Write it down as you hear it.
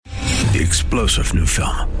the explosive new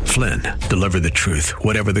film, Flynn, deliver the truth,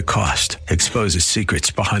 whatever the cost, exposes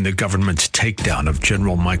secrets behind the government's takedown of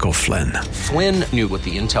General Michael Flynn. Flynn knew what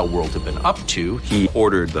the intel world had been up to. He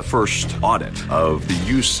ordered the first audit of the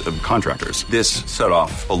use of contractors. This set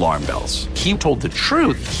off alarm bells. He told the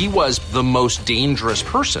truth. He was the most dangerous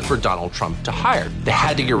person for Donald Trump to hire. They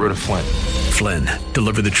had to get rid of Flynn. Flynn,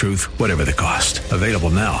 deliver the truth, whatever the cost. Available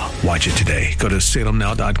now. Watch it today. Go to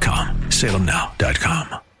salemnow.com.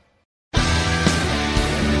 salemnow.com.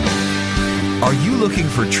 Are you looking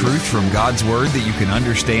for truth from God's Word that you can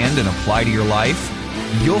understand and apply to your life?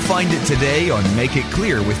 You'll find it today on Make It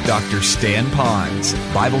Clear with Dr. Stan Ponz,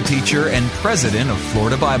 Bible teacher and president of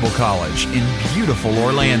Florida Bible College in beautiful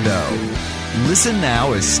Orlando. Listen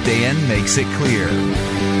now as Stan makes it clear.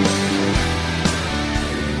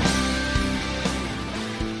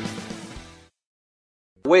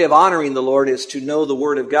 The way of honoring the Lord is to know the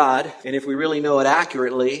Word of God, and if we really know it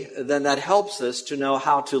accurately, then that helps us to know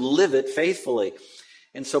how to live it faithfully.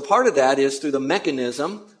 And so part of that is through the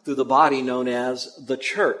mechanism, through the body known as the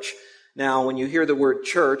church. Now, when you hear the word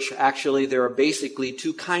church, actually there are basically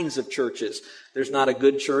two kinds of churches. There's not a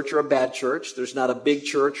good church or a bad church. There's not a big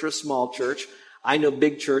church or a small church. I know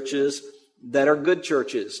big churches that are good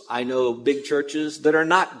churches. I know big churches that are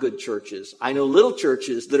not good churches. I know little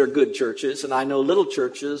churches that are good churches, and I know little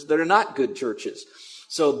churches that are not good churches.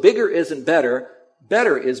 So bigger isn't better.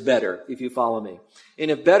 Better is better, if you follow me. And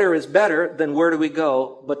if better is better, then where do we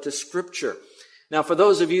go but to Scripture? Now, for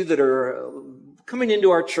those of you that are coming into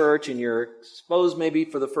our church and you're exposed maybe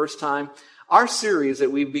for the first time, our series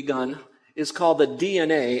that we've begun is called The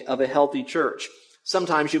DNA of a Healthy Church.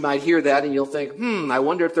 Sometimes you might hear that and you'll think, I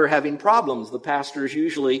wonder if they're having problems. The pastors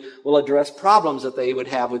usually will address problems that they would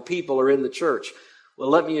have with people or in the church.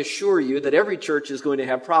 Well, let me assure you that every church is going to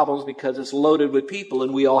have problems because it's loaded with people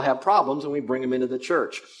and we all have problems and we bring them into the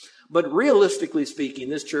church. But realistically speaking,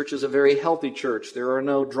 this church is a very healthy church. There are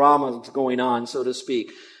no dramas going on, so to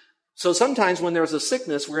speak. So sometimes when there's a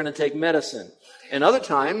sickness, we're going to take medicine. And other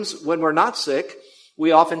times when we're not sick,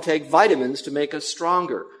 we often take vitamins to make us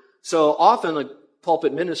stronger. So often a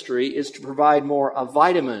pulpit ministry is to provide more a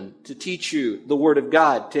vitamin to teach you the Word of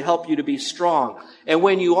God, to help you to be strong. And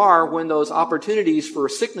when those opportunities for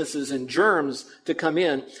sicknesses and germs to come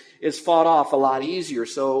in is fought off a lot easier.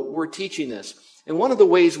 So we're teaching this. And one of the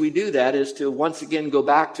ways we do that is to once again go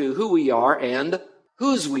back to who we are and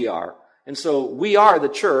whose we are. And so we are the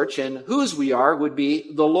church, and whose we are would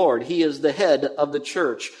be the Lord. He is the head of the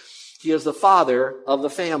church. He is the father of the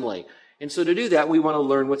family. And so to do that, we want to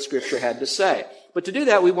learn what Scripture had to say. But to do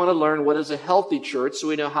that, we want to learn what is a healthy church so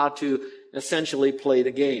we know how to essentially play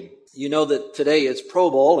the game. You know that today is Pro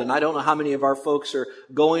Bowl, and I don't know how many of our folks are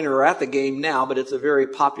going or are at the game now, but it's a very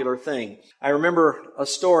popular thing. I remember a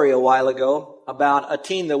story a while ago about a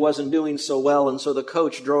team that wasn't doing so well, and so the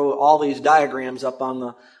coach drew all these diagrams up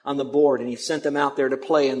on the board, and he sent them out there to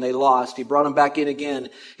play, and they lost. He brought them back in again.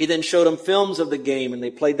 He then showed them films of the game, and they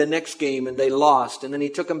played the next game, and they lost. And then he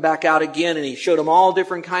took them back out again, and he showed them all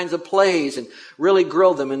different kinds of plays and really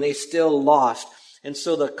grilled them, and they still lost. And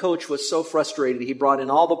so the coach was so frustrated, he brought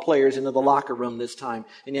in all the players into the locker room this time,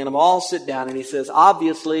 and he had them all sit down, and he says,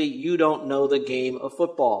 obviously, you don't know the game of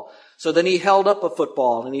football. So then he held up a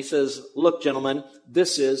football, and he says, look, gentlemen,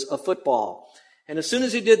 this is a football. And as soon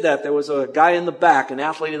as he did that, there was a guy in the back, an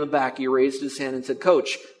athlete in the back. He raised his hand and said,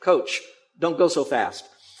 Coach, don't go so fast.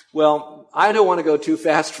 Well, I don't want to go too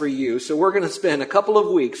fast for you, so we're going to spend a couple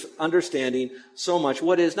of weeks understanding so much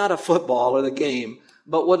what is not a football or the game,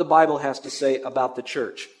 but what the Bible has to say about the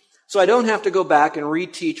church. So I don't have to go back and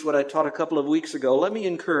reteach what I taught a couple of weeks ago. Let me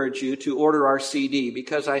encourage you to order our CD,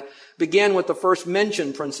 because I began with the first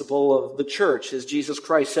mention principle of the church, as Jesus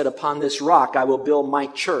Christ said, upon this rock I will build my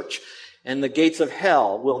church, and the gates of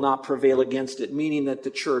hell will not prevail against it, meaning that the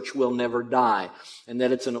church will never die, and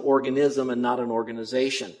that it's an organism and not an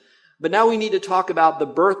organization. But now we need to talk about the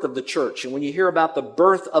birth of the church. And when you hear about the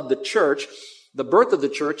birth of the church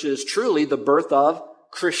is truly the birth of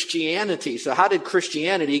Christianity. So how did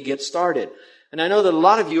Christianity get started? And I know that a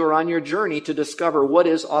lot of you are on your journey to discover what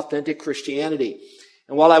is authentic Christianity.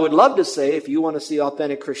 And while I would love to say, if you want to see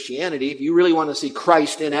authentic Christianity, if you really want to see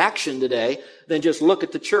Christ in action today, then just look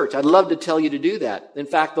at the church. I'd love to tell you to do that. In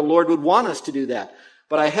fact, the Lord would want us to do that.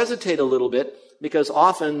 But I hesitate a little bit because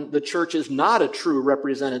often the church is not a true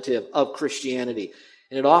representative of Christianity.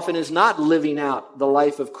 And it often is not living out the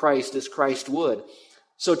life of Christ as Christ would.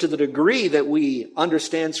 So to the degree that we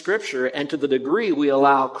understand Scripture and to the degree we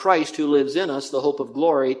allow Christ who lives in us, the hope of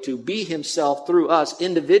glory, to be himself through us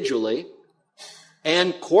individually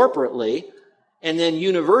and corporately, and then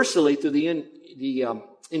universally through the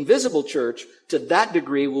invisible church, to that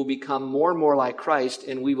degree, will become more and more like Christ,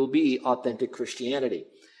 and we will be authentic Christianity.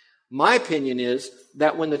 My opinion is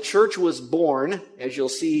that when the church was born, as you'll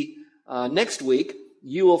see next week,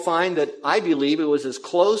 you will find that I believe it was as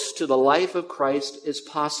close to the life of Christ as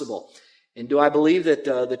possible. And do I believe that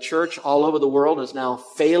the church all over the world is now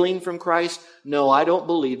failing from Christ? No, I don't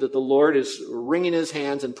believe that the Lord is wringing his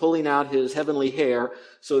hands and pulling out his heavenly hair,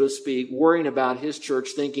 so to speak, worrying about his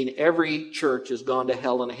church, thinking every church has gone to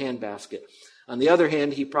hell in a handbasket. On the other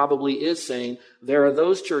hand, he probably is saying there are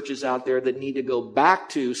those churches out there that need to go back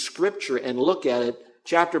to Scripture and look at it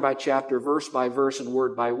chapter by chapter, verse by verse, and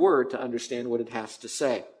word by word to understand what it has to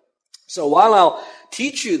say. So while I'll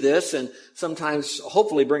teach you this and sometimes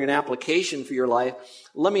hopefully bring an application for your life,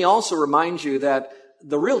 let me also remind you that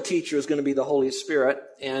the real teacher is going to be the Holy Spirit,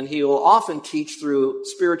 and he will often teach through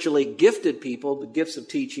spiritually gifted people, the gifts of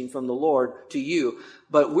teaching from the Lord to you.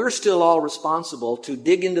 But we're still all responsible to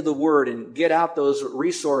dig into the Word and get out those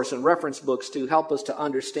resource and reference books to help us to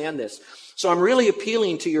understand this. So I'm really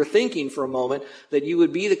appealing to your thinking for a moment that you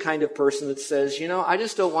would be the kind of person that says, I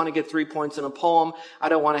just don't want to get 3 points in a poem. I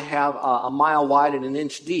don't want to have a mile wide and an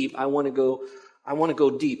inch deep. I want to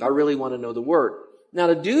go deep. I really want to know the Word. Now,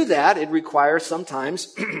 to do that, it requires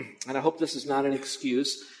sometimes, and I hope this is not an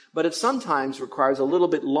excuse, but it sometimes requires a little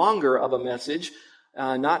bit longer of a message,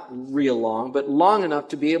 not real long, but long enough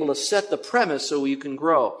to be able to set the premise so you can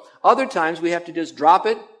grow. Other times we have to just drop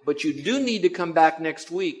it, but you do need to come back next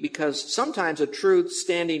week, because sometimes a truth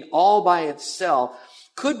standing all by itself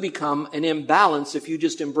could become an imbalance if you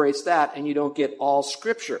just embrace that and you don't get all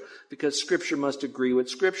Scripture, because Scripture must agree with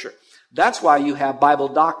Scripture. That's why you have Bible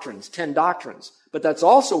doctrines, 10 doctrines. But that's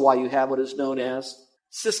also why you have what is known as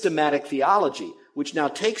systematic theology, which now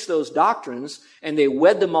takes those doctrines and they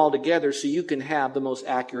wed them all together so you can have the most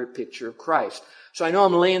accurate picture of Christ. So I know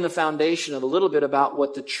I'm laying the foundation of a little bit about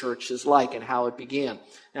what the church is like and how it began.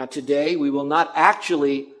 Now today we will not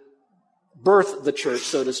actually birth the church,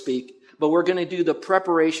 so to speak, but we're going to do the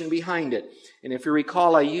preparation behind it. And if you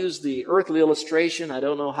recall, I used the earthly illustration. I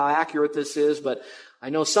don't know how accurate this is, but I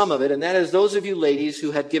know some of it, and that is those of you ladies who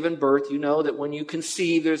had given birth, you know that when you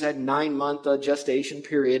conceive, there's that 9-month gestation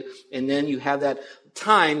period, and then you have that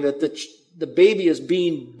time that the baby is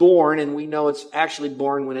being born, and we know it's actually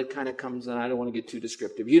born when it kind of comes, and I don't want to get too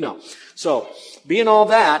descriptive, So, being all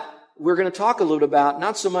that, we're going to talk a little about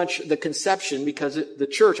not so much the conception, because the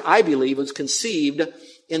church, I believe, was conceived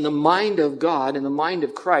in the mind of God, in the mind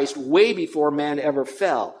of Christ, way before man ever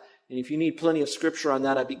fell. And if you need plenty of Scripture on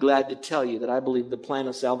that, I'd be glad to tell you that I believe the plan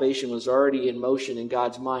of salvation was already in motion in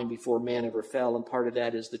God's mind before man ever fell. And part of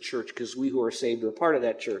that is the church, because we who are saved are part of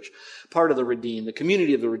that church, part of the redeemed, the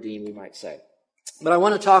community of the redeemed, we might say. But I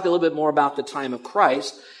want to talk a little bit more about the time of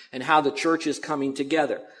Christ and how the church is coming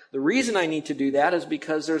together. The reason I need to do that is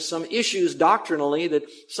because there's some issues doctrinally that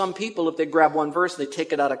some people, if they grab one verse, they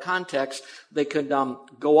take it out of context, they could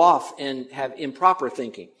go off and have improper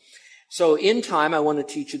thinking. So in time, I want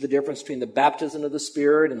to teach you the difference between the baptism of the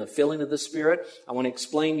Spirit and the filling of the Spirit. I want to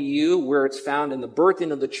explain to you where it's found in the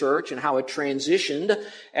birthing of the church and how it transitioned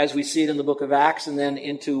as we see it in the book of Acts, and then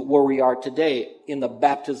into where we are today in the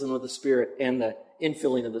baptism of the Spirit and the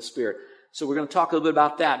infilling of the Spirit. So we're going to talk a little bit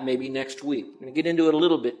about that maybe next week. I'm going to get into it a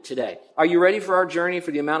little bit today. Are you ready for our journey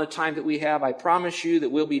for the amount of time that we have? I promise you that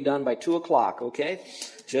we'll be done by 2 o'clock, okay?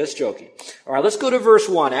 Just joking. All right, let's go to verse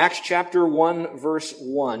 1. Acts chapter 1, verse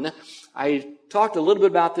 1. I talked a little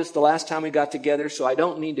bit about this the last time we got together, so I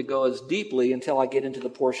don't need to go as deeply until I get into the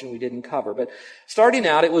portion we didn't cover. But starting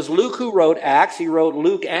out, it was Luke who wrote Acts. He wrote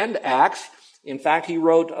Luke and Acts. In fact, he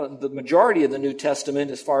wrote the majority of the New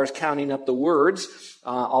Testament as far as counting up the words,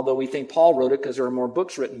 although we think Paul wrote it because there are more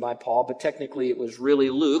books written by Paul, but technically it was really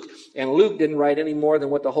Luke. And Luke didn't write any more than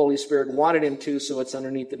what the Holy Spirit wanted him to, so it's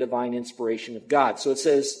underneath the divine inspiration of God. So it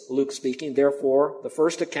says, Luke speaking, therefore, the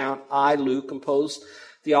first account, I, Luke, composed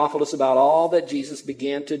Theophilus about all that Jesus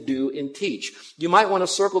began to do and teach. You might want to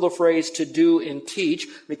circle the phrase to do and teach,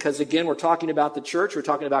 because again, we're talking about the church, we're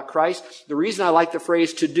talking about Christ. The reason I like the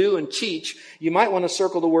phrase to do and teach, you might want to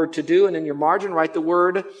circle the word to do, and in your margin write the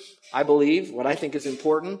word, I believe, what I think is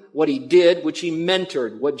important, what he did, which he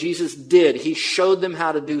mentored, what Jesus did. He showed them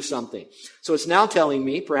how to do something. So it's now telling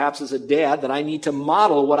me, perhaps as a dad, that I need to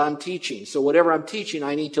model what I'm teaching. So whatever I'm teaching,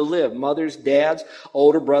 I need to live. Mothers, dads,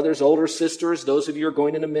 older brothers, older sisters, those of you who are going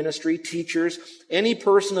going into ministry, teachers, any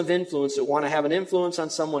person of influence that want to have an influence on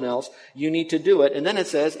someone else, you need to do it. And then it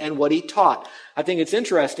says, and what he taught. I think it's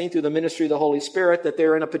interesting through the ministry of the Holy Spirit that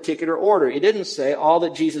they're in a particular order. It didn't say all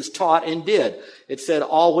that Jesus taught and did. It said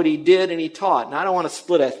all what he did and he taught. Now, I don't want to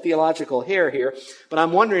split a theological hair here, but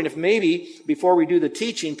I'm wondering if maybe before we do the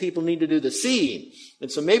teaching, people need to do the seeing.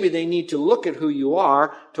 And so maybe they need to look at who you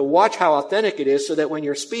are, to watch how authentic it is, so that when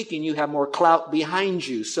you're speaking, you have more clout behind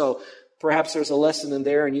you. So perhaps there's a lesson in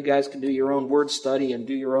there, and you guys can do your own word study and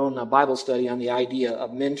do your own Bible study on the idea of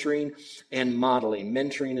mentoring and modeling.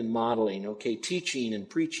 Mentoring and modeling, okay? Teaching and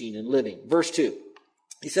preaching and living. Verse 2.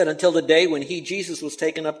 He said, until the day when he, Jesus, was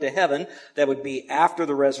taken up to heaven, that would be after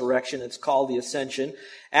the resurrection, it's called the ascension,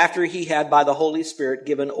 after he had by the Holy Spirit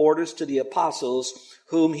given orders to the apostles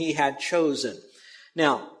whom he had chosen.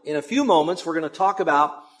 Now, in a few moments, we're going to talk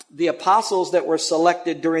about the apostles that were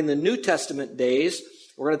selected during the New Testament days.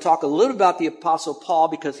 We're going to talk a little about the Apostle Paul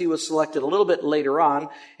because he was selected a little bit later on.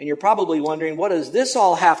 And you're probably wondering, what does this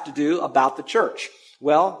all have to do about the church?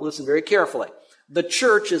 Well, listen very carefully. The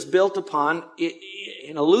church is built upon,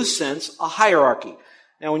 in a loose sense, a hierarchy.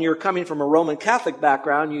 Now, when you're coming from a Roman Catholic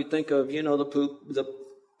background, you think of, the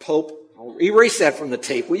Pope. I'll erase that from the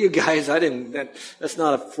tape. Will you guys? That's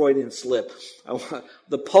not a Freudian slip.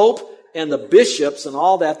 The Pope and the bishops and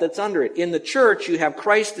all that's under it. In the church, you have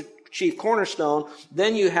Christ, the chief cornerstone.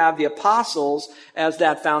 Then you have the apostles as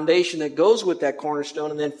that foundation that goes with that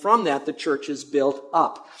cornerstone. And then from that, the church is built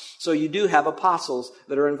up. So you do have apostles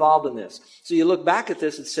that are involved in this. So you look back at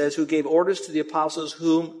this, it says, who gave orders to the apostles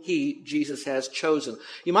whom he, Jesus, has chosen.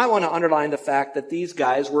 You might want to underline the fact that these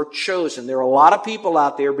guys were chosen. There are a lot of people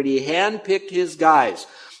out there, but he handpicked his guys.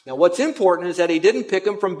 Now, what's important is that he didn't pick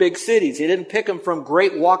them from big cities. He didn't pick them from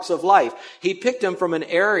great walks of life. He picked them from an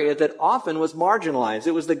area that often was marginalized.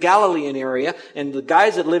 It was the Galilean area, and the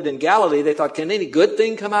guys that lived in Galilee, they thought, can any good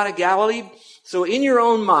thing come out of Galilee? So in your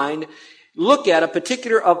own mind, look at a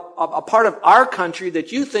particular a part of our country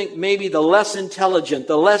that you think may be the less intelligent,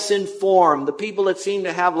 the less informed, the people that seem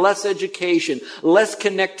to have less education, less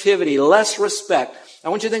connectivity, less respect. I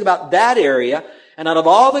want you to think about that area. And out of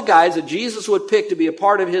all the guys that Jesus would pick to be a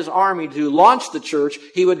part of his army to launch the church,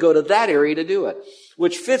 he would go to that area to do it.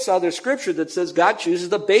 Which fits other scripture that says God chooses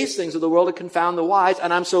the base things of the world to confound the wise.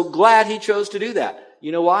 And I'm so glad he chose to do that.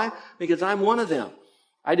 You know why? Because I'm one of them.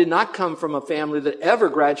 I did not come from a family that ever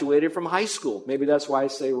graduated from high school. Maybe that's why I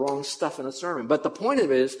say wrong stuff in a sermon. But the point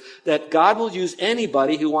of it is that God will use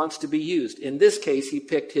anybody who wants to be used. In this case, he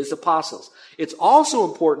picked his apostles. It's also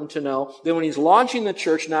important to know that when he's launching the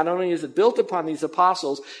church, not only is it built upon these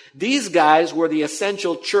apostles, these guys were the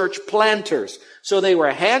essential church planters. So they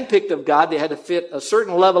were handpicked of God. They had to fit a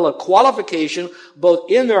certain level of qualification,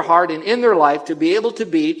 both in their heart and in their life, to be able to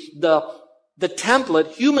be the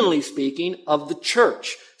template, humanly speaking, of the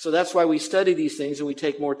church. So that's why we study these things and we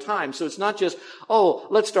take more time. So it's not just,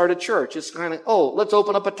 let's start a church. It's kind of, let's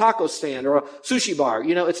open up a taco stand or a sushi bar.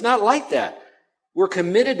 It's not like that. We're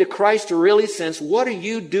committed to Christ to really sense, what are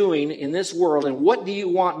you doing in this world and what do you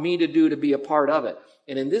want me to do to be a part of it?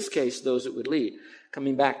 And in this case, those that would lead.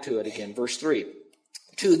 Coming back to it again, verse 3.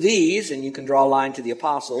 To these, and you can draw a line to the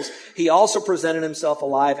apostles, he also presented himself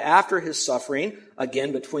alive after his suffering,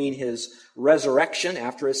 again between his resurrection,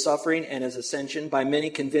 after his suffering, and his ascension, by many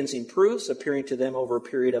convincing proofs, appearing to them over a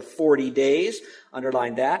period of 40 days.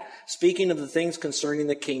 Underline that. Speaking of the things concerning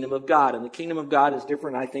the kingdom of God. And the kingdom of God is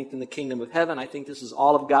different, I think, than the kingdom of heaven. I think this is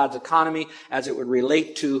all of God's economy as it would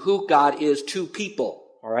relate to who God is to people.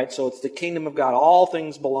 All right, so it's the kingdom of God. All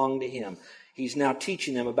things belong to him. He's now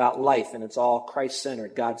teaching them about life, and it's all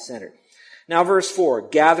Christ-centered, God-centered. Now, verse 4,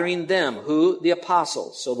 gathering them, who? The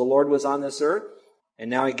apostles. So the Lord was on this earth, and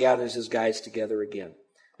now he gathers his guys together again.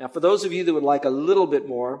 Now, for those of you that would like a little bit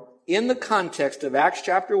more, in the context of Acts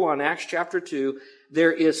chapter 1, Acts chapter 2,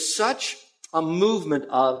 there is such a movement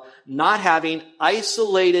of not having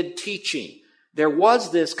isolated teaching. There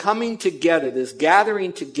was this coming together, this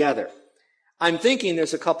gathering together. I'm thinking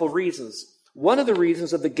there's a couple of reasons. One of the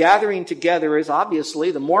reasons of the gathering together is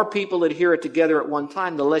obviously the more people that hear it together at one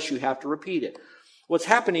time, the less you have to repeat it. What's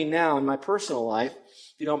happening now in my personal life,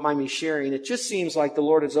 if you don't mind me sharing, it just seems like the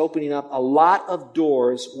Lord is opening up a lot of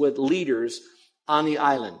doors with leaders on the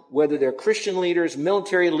island, whether they're Christian leaders,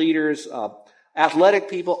 military leaders, athletic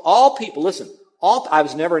people, all people. Listen, I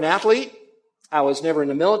was never an athlete. I was never in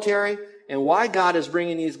the military. And why God is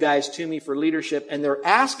bringing these guys to me for leadership, and they're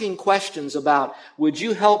asking questions about, would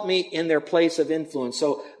you help me in their place of influence?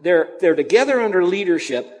 So they're together under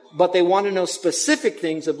leadership, but they want to know specific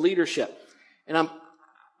things of leadership. And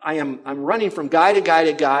I'm running from guy to guy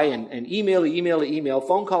to guy and email to email to email,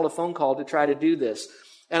 phone call to phone call to try to do this.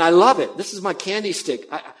 And I love it. This is my candy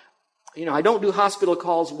stick. I don't do hospital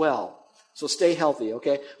calls well. So stay healthy,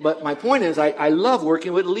 okay? But my point is, I love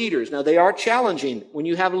working with leaders. Now, they are challenging. When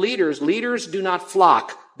you have leaders do not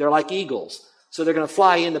flock. They're like eagles. So they're going to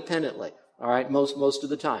fly independently, all right, most of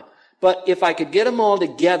the time. But if I could get them all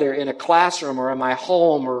together in a classroom or in my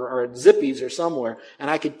home or at Zippy's or somewhere, and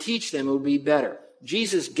I could teach them, it would be better.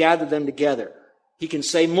 Jesus gathered them together. He can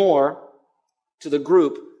say more to the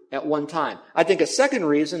group at one time. I think a second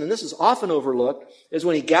reason, and this is often overlooked, is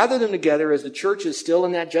when he gathered them together as the church is still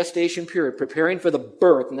in that gestation period, preparing for the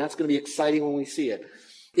birth, and that's going to be exciting when we see it,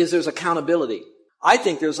 is there's accountability. I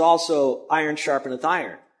think there's also iron sharpeneth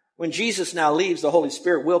iron. When Jesus now leaves, the Holy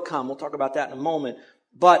Spirit will come. We'll talk about that in a moment.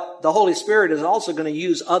 But the Holy Spirit is also going to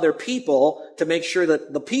use other people to make sure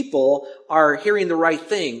that the people are hearing the right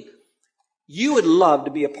thing. You would love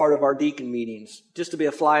to be a part of our deacon meetings, just to be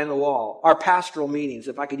a fly on the wall. Our pastoral meetings,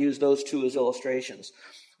 if I could use those two as illustrations.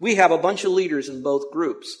 We have a bunch of leaders in both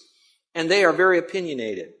groups, and they are very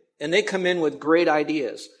opinionated, and they come in with great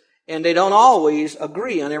ideas, and they don't always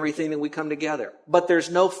agree on everything that we come together. But there's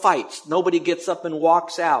no fights. Nobody gets up and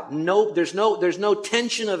walks out. There's no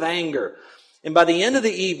tension of anger. And by the end of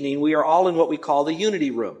the evening, we are all in what we call the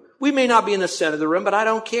unity room. We may not be in the center of the room, but I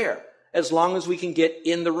don't care, as long as we can get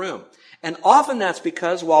in the room. And often that's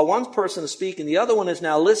because while one person is speaking, the other one is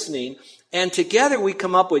now listening, and together we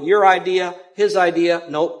come up with your idea, his idea,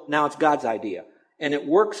 nope, now it's God's idea. And it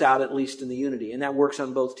works out, at least in the unity, and that works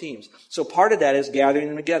on both teams. So part of that is gathering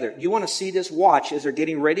them together. You want to see this, watch as they're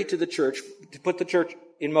getting ready to the church, to put the church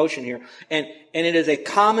in motion here. And it is a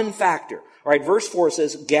common factor. All right, verse 4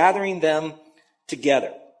 says, gathering them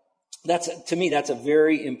together. To me, that's a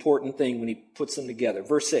very important thing when he puts them together.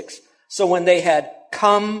 Verse 6. So when they had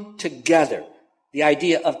come together, the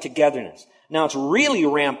idea of togetherness. Now it's really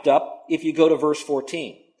ramped up if you go to verse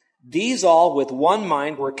 14. These all with one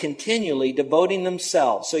mind were continually devoting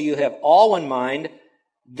themselves. So you have all one mind,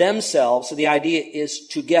 themselves. So the idea is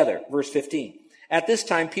together. Verse 15. At this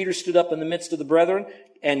time, Peter stood up in the midst of the brethren,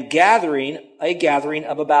 and a gathering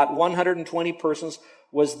of about 120 persons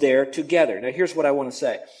was there together. Now here's what I want to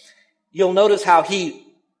say. You'll notice how he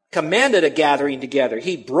commanded a gathering together.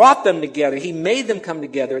 He brought them together. He made them come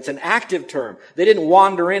together. It's an active term. They didn't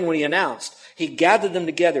wander in when he announced. He gathered them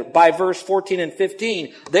together. By verse 14 and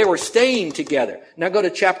 15, they were staying together. Now go to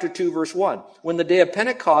chapter 2, verse 1. When the day of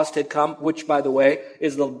Pentecost had come, which, by the way,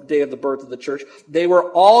 is the day of the birth of the church, they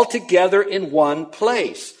were all together in one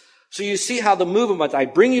place. So you see how the movement, I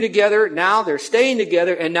bring you together, now they're staying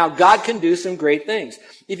together, and now God can do some great things.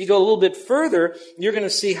 If you go a little bit further, you're going to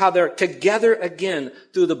see how they're together again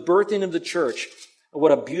through the birthing of the church.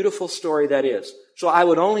 What a beautiful story that is. So I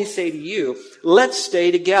would only say to you, let's stay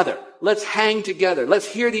together. Let's hang together. Let's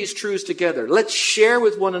hear these truths together. Let's share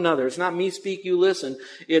with one another. It's not me speak, you listen.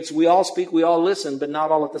 It's we all speak, we all listen, but not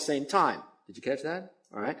all at the same time. Did you catch that?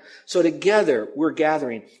 All right. So together we're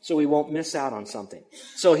gathering so we won't miss out on something.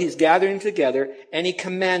 So he's gathering together and he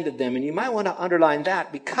commanded them. And you might want to underline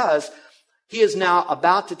that because he is now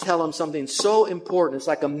about to tell them something so important. It's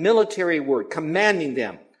like a military word, commanding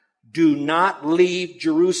them. Do not leave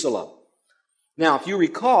Jerusalem. Now, if you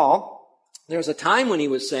recall, there was a time when he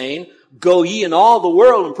was saying, go ye in all the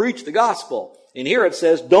world and preach the gospel. And here it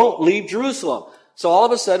says, don't leave Jerusalem. So all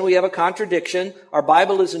of a sudden we have a contradiction. Our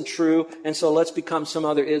Bible isn't true, and so let's become some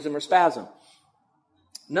other ism or spasm.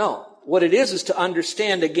 No. What it is to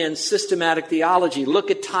understand, again, systematic theology.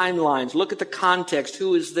 Look at timelines. Look at the context.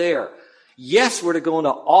 Who is there? Yes, we're to go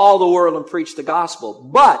into all the world and preach the gospel,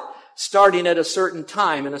 but starting at a certain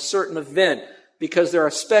time and a certain event, because there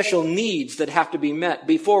are special needs that have to be met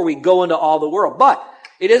before we go into all the world. But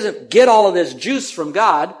it isn't get all of this juice from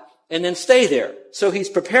God and then stay there. So he's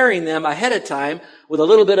preparing them ahead of time with a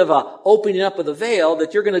little bit of a opening up of the veil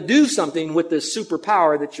that you're going to do something with this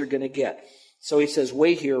superpower that you're going to get. So he says,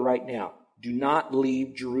 wait here right now. Do not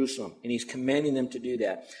leave Jerusalem. And he's commanding them to do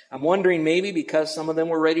that. I'm wondering maybe because some of them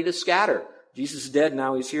were ready to scatter. Jesus is dead,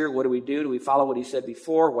 now he's here. What do we do? Do we follow what he said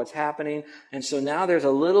before? What's happening? And so now there's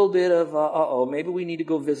a little bit of, maybe we need to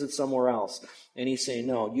go visit somewhere else. And he's saying,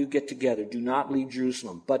 no, you get together. Do not leave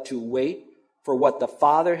Jerusalem, but to wait for what the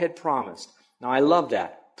Father had promised. Now I love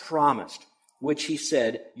that. Promised. Which he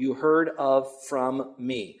said, you heard of from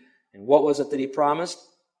me. And what was it that he promised?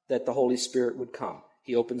 That the Holy Spirit would come.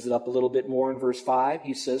 He opens it up a little bit more in verse 5.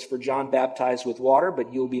 He says, for John baptized with water,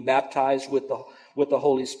 but you'll be baptized with the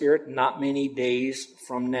Holy Spirit not many days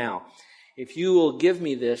from now. If you will give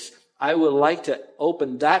me this, I would like to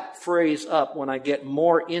open that phrase up when I get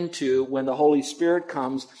more into when the Holy Spirit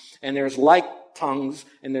comes, and there's like tongues,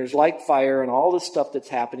 and there's like fire, and all this stuff that's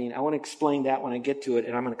happening. I want to explain that when I get to it,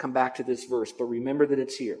 and I'm going to come back to this verse, but remember that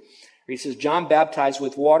it's here. He says, John baptized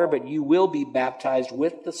with water, but you will be baptized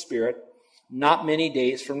with the Spirit not many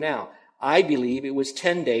days from now. I believe it was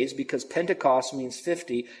 10 days because Pentecost means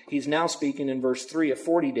 50. He's now speaking in verse 3 of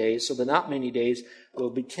 40 days, so the not many days will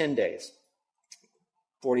be 10 days.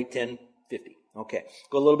 40, 10, 50. Okay,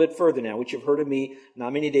 go a little bit further now, which you've heard of me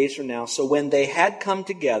not many days from now. So when they had come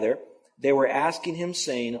together, they were asking him,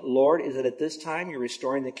 saying, Lord, is it at this time you're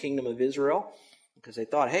restoring the kingdom of Israel? Because they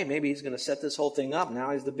thought, hey, maybe he's going to set this whole thing up.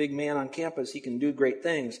 Now he's the big man on campus. He can do great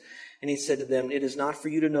things. And he said to them, it is not for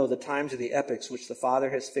you to know the times or the epochs which the Father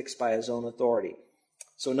has fixed by his own authority.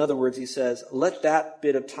 So in other words, he says, let that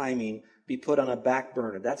bit of timing be put on a back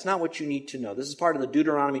burner. That's not what you need to know. This is part of the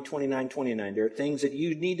Deuteronomy 29:29. There are things that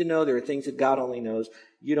you need to know. There are things that God only knows.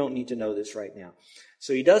 You don't need to know this right now.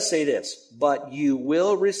 So he does say this, but you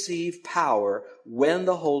will receive power when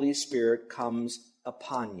the Holy Spirit comes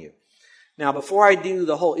upon you. Now, before I do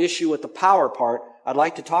the whole issue with the power part, I'd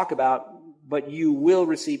like to talk about, but you will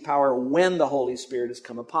receive power when the Holy Spirit has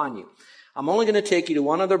come upon you. I'm only going to take you to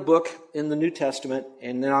one other book in the New Testament,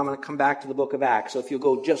 and then I'm going to come back to the book of Acts. So if you'll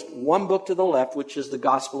go just one book to the left, which is the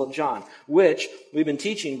Gospel of John, which we've been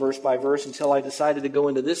teaching verse by verse until I decided to go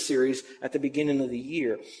into this series at the beginning of the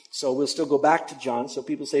year. So we'll still go back to John. So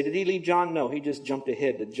people say, did he leave John? No, he just jumped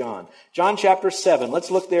ahead to John. John chapter 7.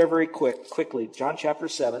 Let's look there very quickly. John chapter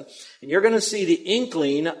 7. And you're going to see the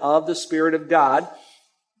inkling of the Spirit of God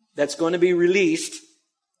that's going to be released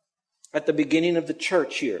at the beginning of the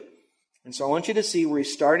church here. And so I want you to see where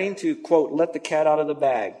he's starting to, quote, let the cat out of the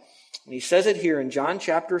bag. And he says it here in John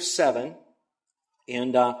chapter 7,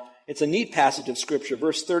 and it's a neat passage of Scripture,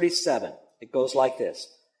 verse 37. It goes like this.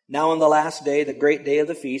 Now on the last day, the great day of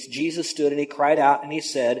the feast, Jesus stood and he cried out and he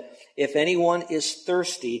said, if anyone is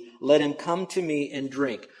thirsty, let him come to me and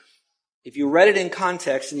drink. If you read it in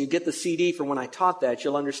context and you get the CD from when I taught that,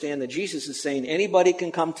 you'll understand that Jesus is saying, anybody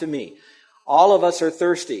can come to me. All of us are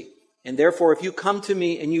thirsty. And therefore, if you come to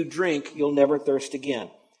me and you drink, you'll never thirst again.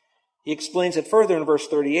 He explains it further in verse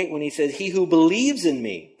 38 when he says, he who believes in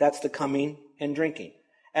me, that's the coming and drinking,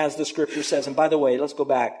 as the Scripture says. And by the way, let's go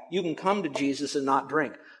back. You can come to Jesus and not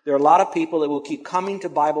drink. There are a lot of people that will keep coming to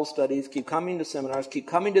Bible studies, keep coming to seminars, keep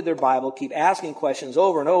coming to their Bible, keep asking questions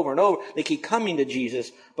over and over and over. They keep coming to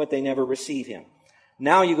Jesus, but they never receive him.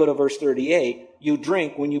 Now you go to verse 38, you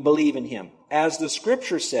drink when you believe in him. As the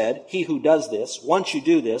Scripture said, he who does this, once you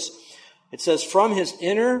do this, it says, from his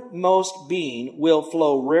innermost being will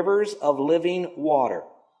flow rivers of living water.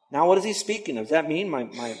 Now, what is he speaking of? Does that mean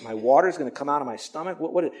my water is going to come out of my stomach?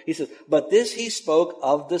 He says, but this he spoke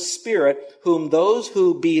of the Spirit, whom those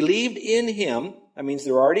who believed in him, that means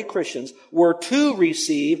they're already Christians, were to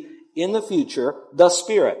receive in the future the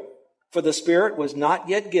Spirit. For the Spirit was not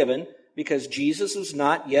yet given, because Jesus was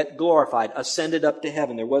not yet glorified, ascended up to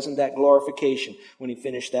heaven. There wasn't that glorification when he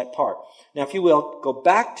finished that part. Now, if you will, go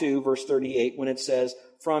back to verse 38 when it says,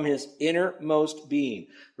 from his innermost being.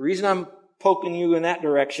 The reason I'm poking you in that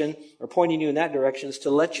direction, or pointing you in that direction, is to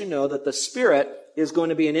let you know that the Spirit is going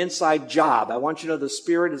to be an inside job. I want you to know the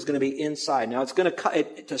Spirit is going to be inside. Now, it's going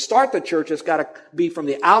to start the church, it's got to be from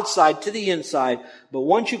the outside to the inside. But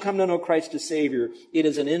once you come to know Christ as Savior, it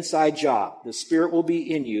is an inside job. The Spirit will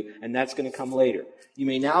be in you, and that's going to come later. You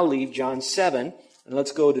may now leave John 7, and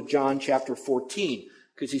let's go to John chapter 14,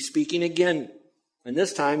 because he's speaking again. And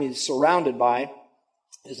this time he's surrounded by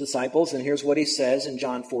his disciples, and here's what he says in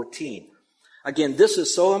John 14. Again, this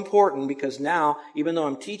is so important because now, even though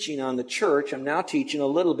I'm teaching on the church, I'm now teaching a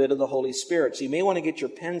little bit of the Holy Spirit. So you may want to get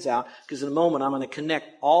your pens out because in a moment I'm going to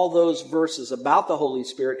connect all those verses about the Holy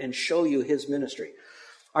Spirit and show you his ministry.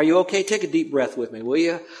 Are you okay? Take a deep breath with me, will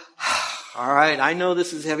you? All right, I know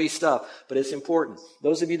this is heavy stuff, but it's important.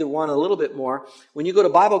 Those of you that want a little bit more, when you go to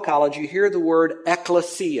Bible college, you hear the word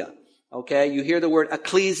ecclesia, okay? You hear the word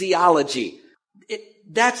ecclesiology.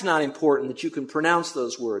 That's not important that you can pronounce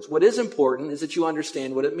those words. What is important is that you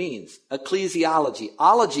understand what it means. Ecclesiology.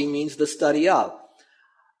 Ology means the study of.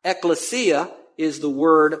 Ecclesia is the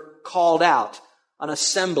word called out, an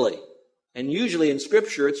assembly. And usually in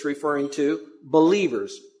Scripture it's referring to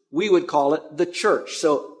believers. We would call it the church.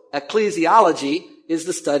 So ecclesiology is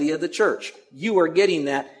the study of the church. You are getting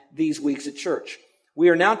that these weeks at church. We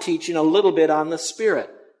are now teaching a little bit on the Spirit.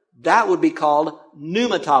 That would be called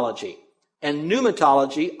pneumatology. And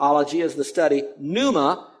pneumatology, ology is the study.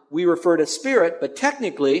 Pneuma, we refer to spirit, but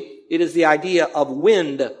technically it is the idea of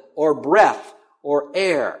wind or breath or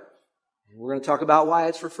air. We're going to talk about why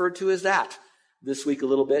it's referred to as that. this week a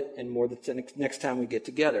little bit, and more the next time we get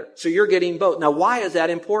together. So you're getting both. Now, why is that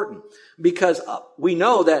important? Because we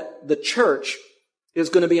know that the church is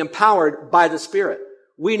going to be empowered by the Spirit.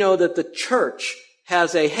 We know that the church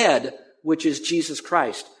has a head, which is Jesus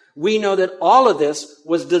Christ. We know that all of this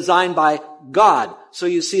was designed by God. So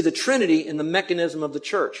you see the Trinity in the mechanism of the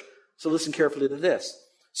church. So listen carefully to this.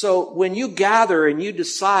 So when you gather and you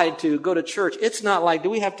decide to go to church, it's not like, do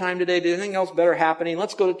we have time today? Is anything else better happening?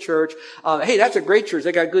 Let's go to church. Hey, that's a great church.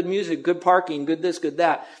 They got good music, good parking, good this, good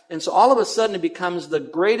that. And so all of a sudden it becomes the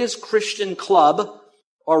greatest Christian club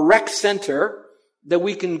or rec center that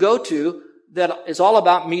we can go to that is all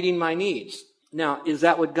about meeting my needs. Now, is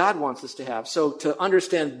that what God wants us to have? So to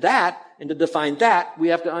understand that and to define that, we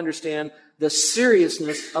have to understand the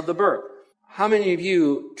seriousness of the birth. How many of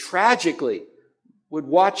you tragically would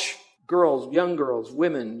watch girls,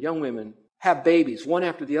 women, young women, have babies, one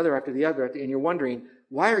after the other, and you're wondering,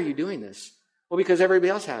 why are you doing this? Well, because everybody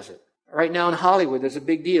else has it. Right now in Hollywood, there's a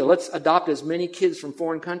big deal. Let's adopt as many kids from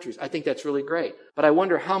foreign countries. I think that's really great. But I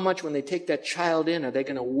wonder how much when they take that child in, are they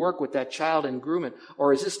going to work with that child and groom it?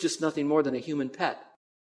 Or is this just nothing more than a human pet?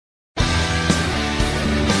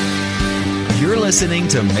 You're listening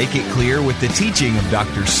to Make It Clear with the teaching of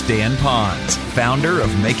Dr. Stan Ponz, founder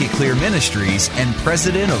of Make It Clear Ministries and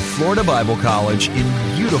president of Florida Bible College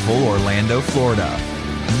in beautiful Orlando, Florida.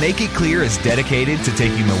 Make It Clear is dedicated to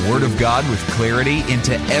taking the Word of God with clarity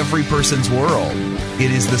into every person's world.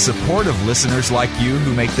 It is the support of listeners like you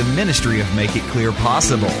who make the ministry of Make It Clear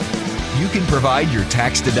possible. You can provide your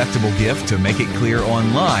tax-deductible gift to Make It Clear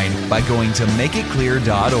online by going to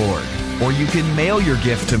makeitclear.org. Or you can mail your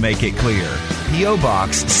gift to Make It Clear, P.O.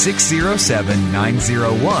 Box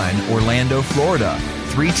 607901, Orlando, Florida,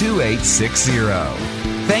 32860.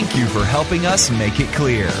 Thank you for helping us make it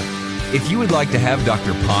clear. If you would like to have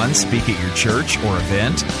Dr. Ponz speak at your church or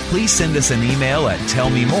event, please send us an email at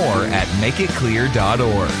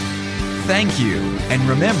tellmemore@makeitclear.org. Thank you, and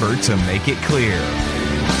remember to make it clear.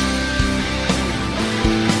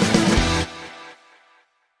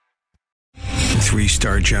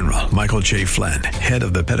 Three-star General Michael J. Flynn, head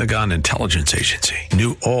of the Pentagon Intelligence Agency,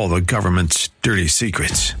 knew all the government's dirty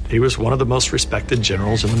secrets. He was one of the most respected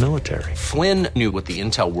generals in the military. Flynn knew what the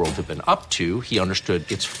intel world had been up to. He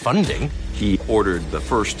understood its funding. He ordered the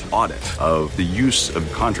first audit of the use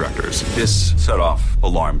of contractors. This set off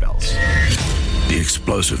alarm bells. The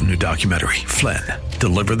explosive new documentary, Flynn,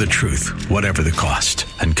 Deliver the Truth, Whatever the Cost,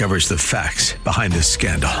 uncovers the facts behind this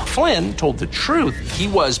scandal. Flynn told the truth. He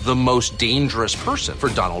was the most dangerous person for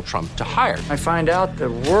Donald Trump to hire. I find out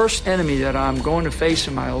the worst enemy that I'm going to face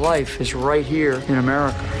in my life is right here in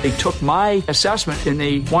America. They took my assessment and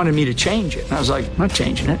they wanted me to change it. And I was like, I'm not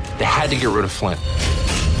changing it. They had to get rid of Flynn.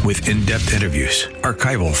 With in-depth interviews,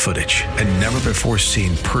 archival footage, and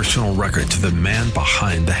never-before-seen personal records of the man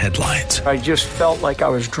behind the headlines. I just felt like I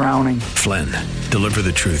was drowning. Flynn, Deliver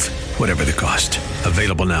the Truth, Whatever the Cost.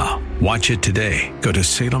 Available now. Watch it today. Go to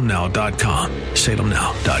salemnow.com.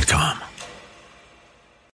 salemnow.com.